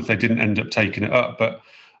Bournemouth, they didn't end up taking it up, but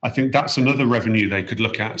I think that's another revenue they could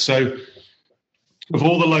look at. So, of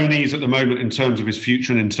all the loanees at the moment in terms of his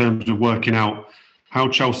future and in terms of working out how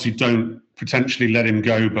Chelsea don't potentially let him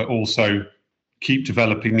go, but also keep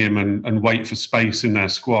developing him and wait for space in their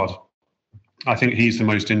squad, I think he's the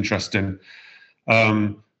most interesting.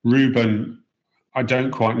 Ruben, I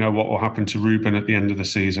don't quite know what will happen to Ruben at the end of the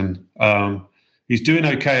season. He's doing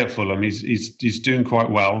okay at Fulham. He's doing quite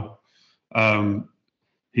well.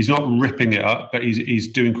 He's not ripping it up, but he's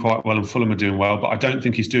doing quite well, and Fulham are doing well. But I don't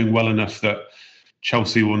think he's doing well enough that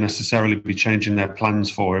Chelsea will necessarily be changing their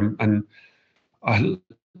plans for him. And I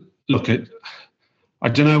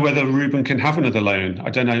don't know whether Ruben can have another loan. I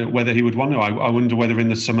don't know whether he would want to. I wonder whether in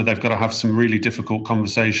the summer they've got to have some really difficult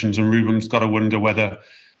conversations, and Ruben's got to wonder whether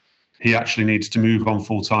he actually needs to move on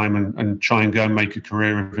full time and try and go and make a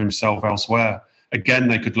career of himself elsewhere. Again,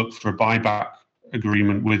 they could look for a buyback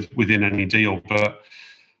agreement within any deal. But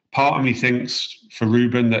part of me thinks for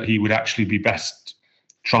Ruben that he would actually be best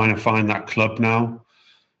trying to find that club now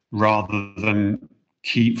rather than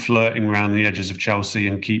keep flirting around the edges of Chelsea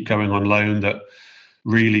and keep going on loan. That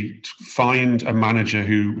really find a manager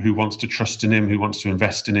who wants to trust in him, who wants to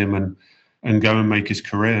invest in him and go and make his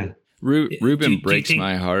career. Ruben breaks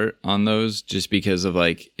my heart on those just because of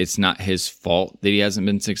it's not his fault that he hasn't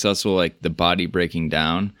been successful, the body breaking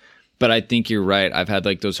down. But I think you're right. I've had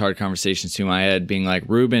those hard conversations to my head being like,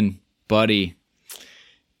 Ruben, buddy,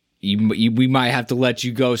 we might have to let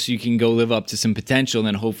you go so you can go live up to some potential and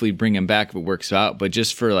then hopefully bring him back if it works out. But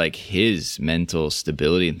just for his mental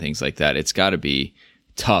stability and things like that, it's got to be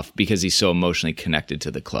tough because he's so emotionally connected to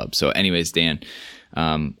the club. So anyways, Dan,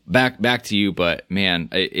 back to you, but man,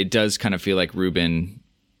 it does kind of feel like Ruben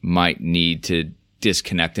might need to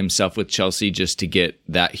disconnect himself with Chelsea just to get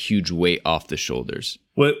that huge weight off the shoulders.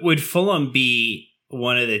 Would Fulham be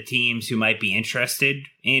one of the teams who might be interested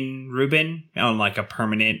in Ruben on a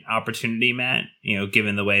permanent opportunity, Matt?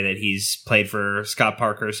 Given the way that he's played for Scott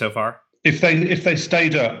Parker so far. If they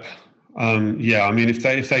stayed up. Yeah, I mean,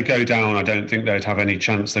 if they go down, I don't think they'd have any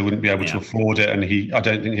chance. They wouldn't be able to afford it, and I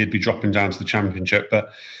don't think he'd be dropping down to the Championship.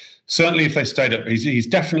 But certainly, if they stayed up, he's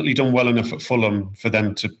definitely done well enough at Fulham for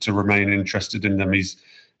them to remain interested in them.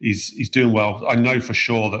 He's doing well. I know for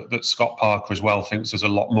sure that Scott Parker as well thinks there's a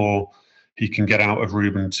lot more he can get out of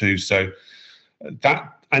Ruben too. So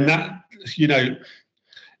that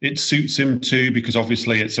it suits him too because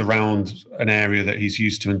obviously it's around an area that he's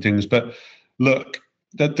used to and things. But look.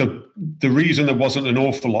 That the reason there wasn't an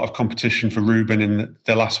awful lot of competition for Ruben in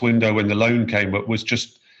the last window when the loan came up was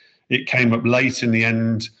just it came up late in the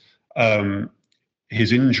end.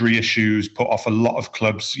 His injury issues put off a lot of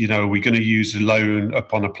clubs. Are we going to use a loan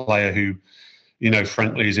upon a player who,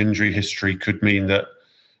 frankly, his injury history could mean that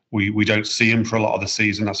we don't see him for a lot of the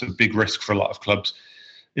season. That's a big risk for a lot of clubs.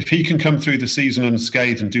 If he can come through the season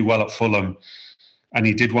unscathed and do well at Fulham, and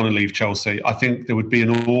he did want to leave Chelsea, I think there would be an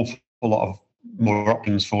awful lot of more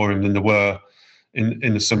options for him than there were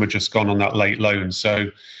in the summer just gone on that late loan. So,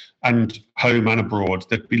 and home and abroad,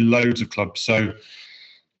 there'd be loads of clubs. So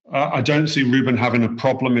I don't see Ruben having a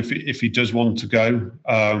problem if he does want to go.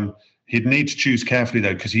 He'd need to choose carefully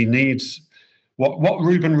though, because he needs What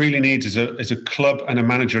Ruben really needs is a club and a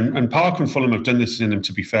manager, and Park and Fulham have done this in him,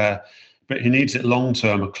 to be fair, but he needs it long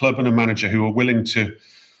term, a club and a manager who are willing to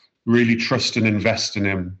really trust and invest in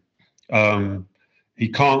him. He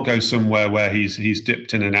can't go somewhere where he's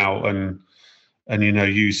dipped in and out and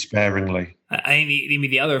used sparingly. I mean,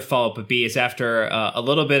 the other follow-up would be is after a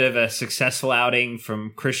little bit of a successful outing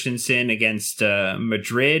from Christensen against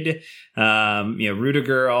Madrid,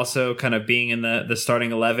 Rudiger also kind of being in the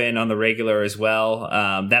starting 11 on the regular as well.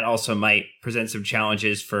 That also might present some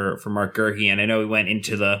challenges for Mark Gurhey. And I know we went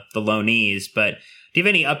into the loanees, but do you have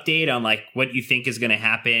any update on like what you think is going to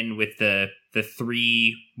happen with the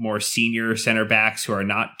three more senior center backs who are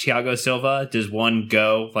not Thiago Silva? Does one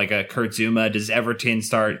go like a Kurt Zuma? Does Everton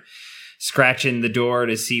start scratching the door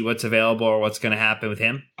to see what's available or what's going to happen with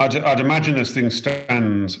him? I'd imagine as things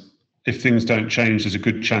stand, if things don't change, there's a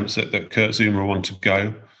good chance that Kurt Zuma will want to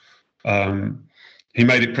go. He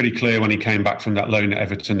made it pretty clear when he came back from that loan at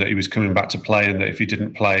Everton that he was coming back to play, and that if he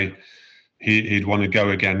didn't play, he'd want to go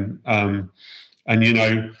again.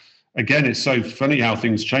 Again, it's so funny how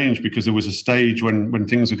things change, because there was a stage when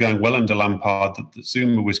things were going well under Lampard that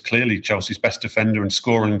Zuma was clearly Chelsea's best defender and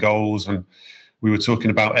scoring goals, and we were talking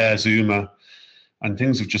about Air Zuma, and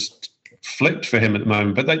things have just flipped for him at the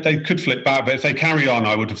moment. But they could flip back. But if they carry on,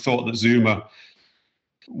 I would have thought that Zuma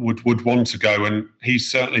would want to go, and he's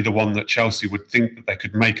certainly the one that Chelsea would think that they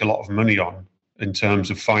could make a lot of money on in terms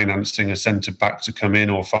of financing a centre back to come in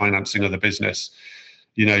or financing other business.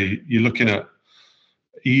 You're looking at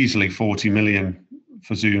easily 40 million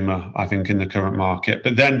for Zuma, I think, in the current market.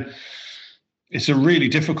 But then it's a really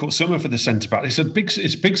difficult summer for the centre-back.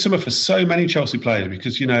 It's big summer for so many Chelsea players,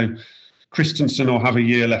 because, Christensen will have a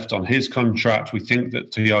year left on his contract. We think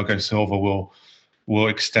that Thiago Silva will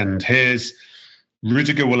extend his.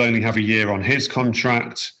 Rudiger will only have a year on his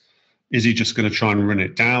contract. Is he just going to try and run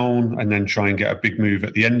it down and then try and get a big move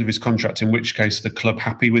at the end of his contract, in which case the club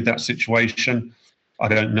happy with that situation? I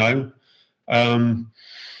don't know.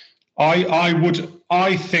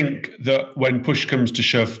 I think that when push comes to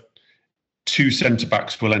shove, two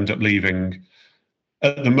centre-backs will end up leaving.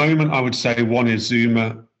 At the moment, I would say one is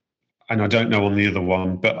Zuma, and I don't know on the other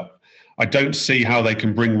one, but I don't see how they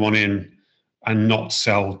can bring one in and not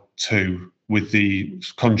sell two with the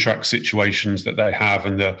contract situations that they have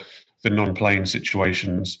and the non-playing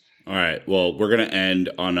situations. All right. Well, we're going to end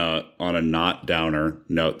on a not downer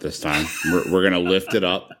note this time. We're going to lift it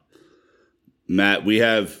up. Matt, we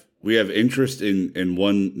have interest in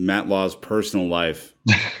one Matt Law's personal life.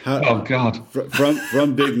 Oh God!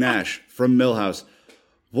 From Big Nash, from Millhouse.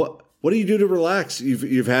 What do you do to relax?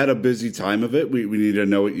 You've had a busy time of it. We need to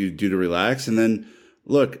know what you do to relax. And then,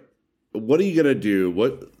 look, what are you gonna do?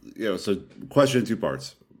 So question in two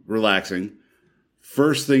parts. Relaxing.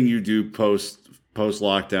 First thing you do post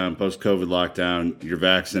lockdown, post COVID lockdown. You're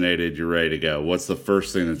vaccinated. You're ready to go. What's the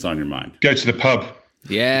first thing that's on your mind? Go to the pub.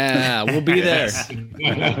 Yeah, we'll be there.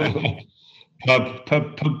 Pub.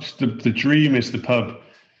 The dream is the pub.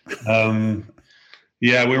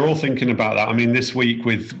 We're all thinking about that. I mean, this week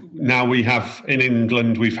we have in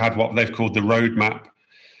England, we've had what they've called the roadmap.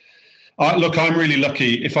 Look, I'm really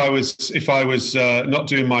lucky. If I was not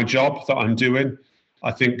doing my job that I'm doing,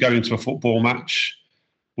 I think going to a football match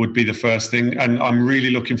would be the first thing. And I'm really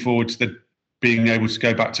looking forward to being able to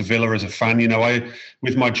go back to Villa as a fan.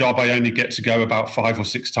 With my job, I only get to go about 5 or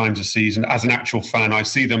 6 times a season. As an actual fan, I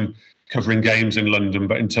see them covering games in London,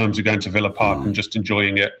 but in terms of going to Villa Park and just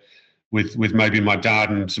enjoying it with maybe my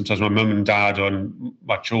dad and sometimes my mum and dad and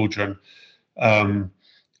my children, I'm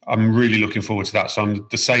really looking forward to that. So I'm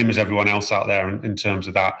the same as everyone else out there in terms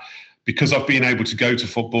of that. Because I've been able to go to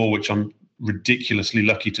football, which I'm ridiculously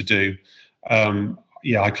lucky to do,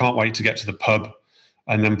 I can't wait to get to the pub.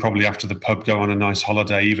 And then probably after the pub, go on a nice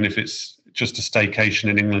holiday, even if it's just a staycation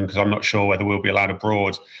in England, because I'm not sure whether we'll be allowed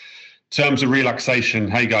abroad. In terms of relaxation,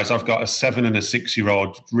 hey guys, I've got a 7 and a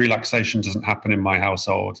 6-year-old. Relaxation doesn't happen in my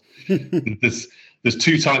household. There's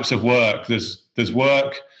 2 types of work. There's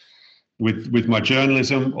work with my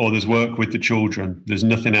journalism, or there's work with the children. There's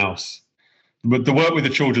nothing else. But the work with the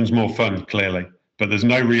children's more fun, clearly. But there's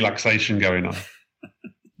no relaxation going on.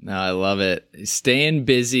 No, I love it. Staying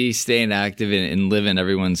busy, staying active, and living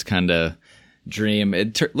everyone's kind of dream.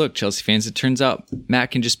 Look, Chelsea fans, it turns out Matt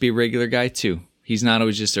can just be a regular guy too. He's not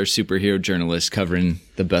always just our superhero journalist covering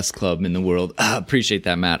the best club in the world. Appreciate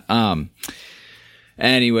that, Matt.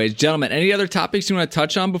 Anyways, gentlemen, any other topics you want to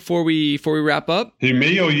touch on before we wrap up? Who,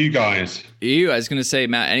 me or you guys? You. I was going to say,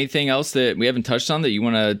 Matt, anything else that we haven't touched on that you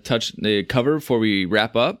want to cover before we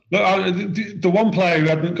wrap up? Look, the one player who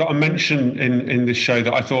hadn't got a mention in this show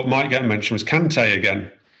that I thought might get a mention was Kante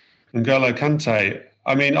again. N'Golo Kante.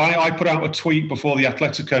 I mean, I put out a tweet before the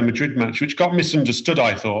Atletico Madrid match, which got misunderstood,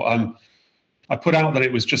 I thought. I put out that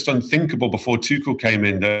it was just unthinkable before Tuchel came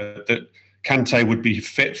in that Kante would be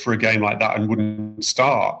fit for a game like that and wouldn't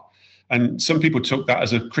start. And some people took that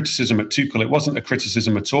as a criticism at Tuchel. It wasn't a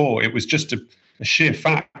criticism at all. It was just a sheer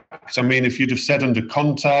fact. I mean, if you'd have said under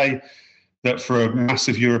Conte that for a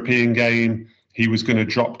massive European game, he was going to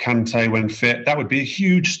drop Kante when fit, that would be a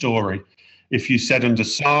huge story. If you said under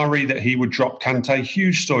Sarri that he would drop Kante,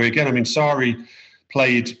 huge story. Again, I mean, Sarri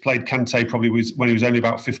played Kante probably when he was only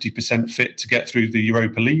about 50% fit to get through the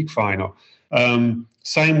Europa League final.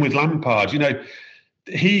 Same with Lampard. You know,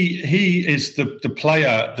 he is the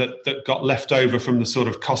player that got left over from the sort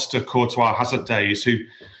of Costa, Courtois, Hazard days, who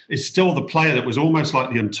is still the player that was almost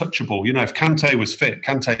like the untouchable. You know, if Kante was fit,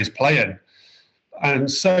 Kante is playing.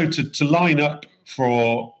 And so to line up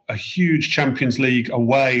for a huge Champions League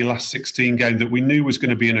away last 16 game that we knew was going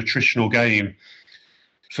to be an attritional game,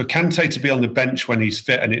 for Kante to be on the bench when he's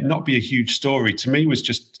fit and it not be a huge story, to me was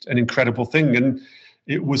just an incredible thing. And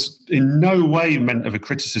it was in no way meant of a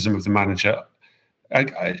criticism of the manager.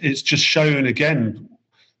 It's just shown again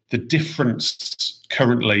the difference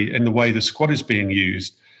currently in the way the squad is being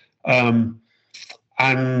used. And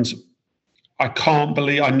I can't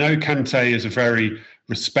believe, I know Kante is a very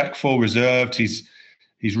respectful, reserved. He's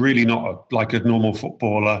really not like a normal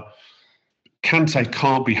footballer. Kante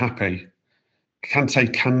can't be happy.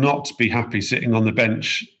 Kante cannot be happy sitting on the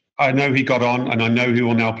bench. I know he got on, and I know he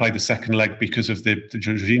will now play the second leg because of the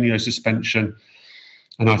Jorginho suspension.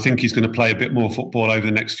 And I think he's going to play a bit more football over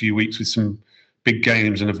the next few weeks with some big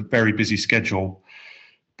games and a very busy schedule.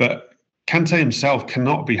 But Kante himself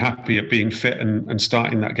cannot be happy at being fit and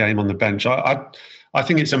starting that game on the bench. I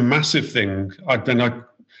think it's a massive thing.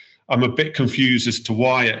 I'm a bit confused as to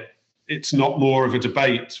why it's not more of a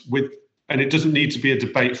debate and it doesn't need to be a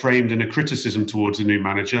debate framed in a criticism towards the new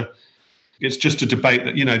manager. It's just a debate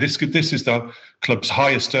that, you know, this is the club's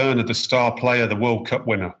highest earner, the star player, the World Cup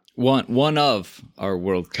winner. One of our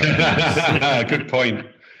World Cup winners. Good point.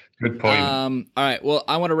 All right. Well,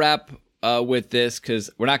 I want to wrap with this because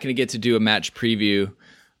we're not going to get to do a match preview.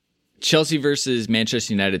 Chelsea versus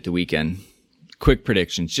Manchester United the weekend. Quick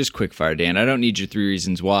predictions, just quick fire, Dan. I don't need your 3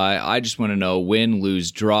 reasons why. I just want to know win,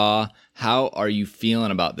 lose, draw. How are you feeling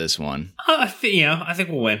about this one? I think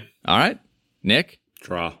we'll win. All right. Nick?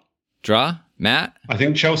 Draw. I Matt?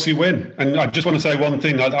 think Chelsea win. And I just want to say one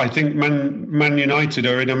thing. I think Man United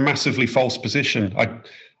are in a massively false position.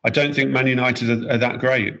 I don't think Man United are that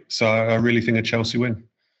great. So I really think a Chelsea win.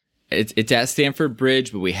 It's at Stamford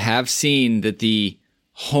Bridge, but we have seen that the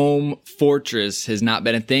home fortress has not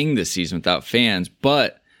been a thing this season without fans.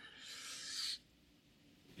 But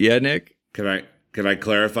yeah, Nick? Can I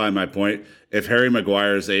clarify my point? If Harry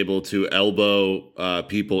Maguire is able to elbow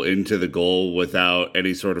people into the goal without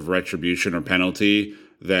any sort of retribution or penalty,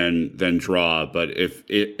 then draw. But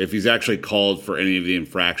if he's actually called for any of the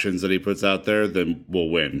infractions that he puts out there, then we'll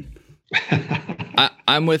win.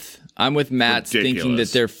 I'm with Matt's thinking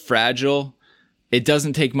that they're fragile. It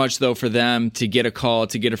doesn't take much, though, for them to get a call,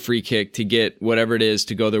 to get a free kick, to get whatever it is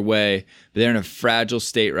to go their way. But they're in a fragile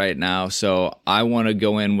state right now, so I want to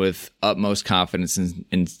go in with utmost confidence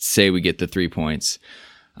and say we get the 3 points.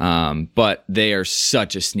 But they are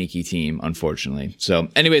such a sneaky team, unfortunately. So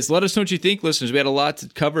anyways, let us know what you think, listeners. We had a lot to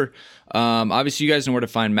cover. Obviously, you guys know where to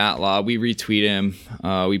find Matt Law. We retweet him.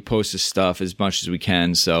 We post his stuff as much as we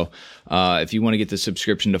can. So if you want to get the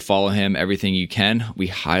subscription to follow him, everything you can, we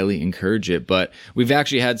highly encourage it. But we've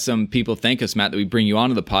actually had some people thank us, Matt, that we bring you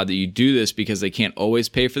onto the pod, that you do this because they can't always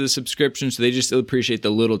pay for the subscription. So they just appreciate the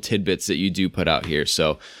little tidbits that you do put out here.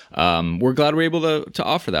 So we're glad we're able to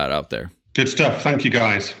offer that out there. Good stuff. Thank you,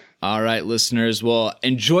 guys. All right, listeners. Well,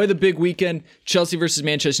 enjoy the big weekend. Chelsea versus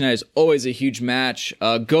Manchester United is always a huge match.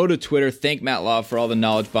 Go to Twitter. Thank Matt Law for all the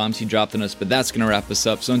knowledge bombs he dropped on us. But that's going to wrap us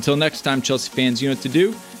up. So until next time, Chelsea fans, you know what to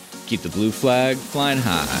do. Keep the blue flag flying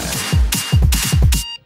high.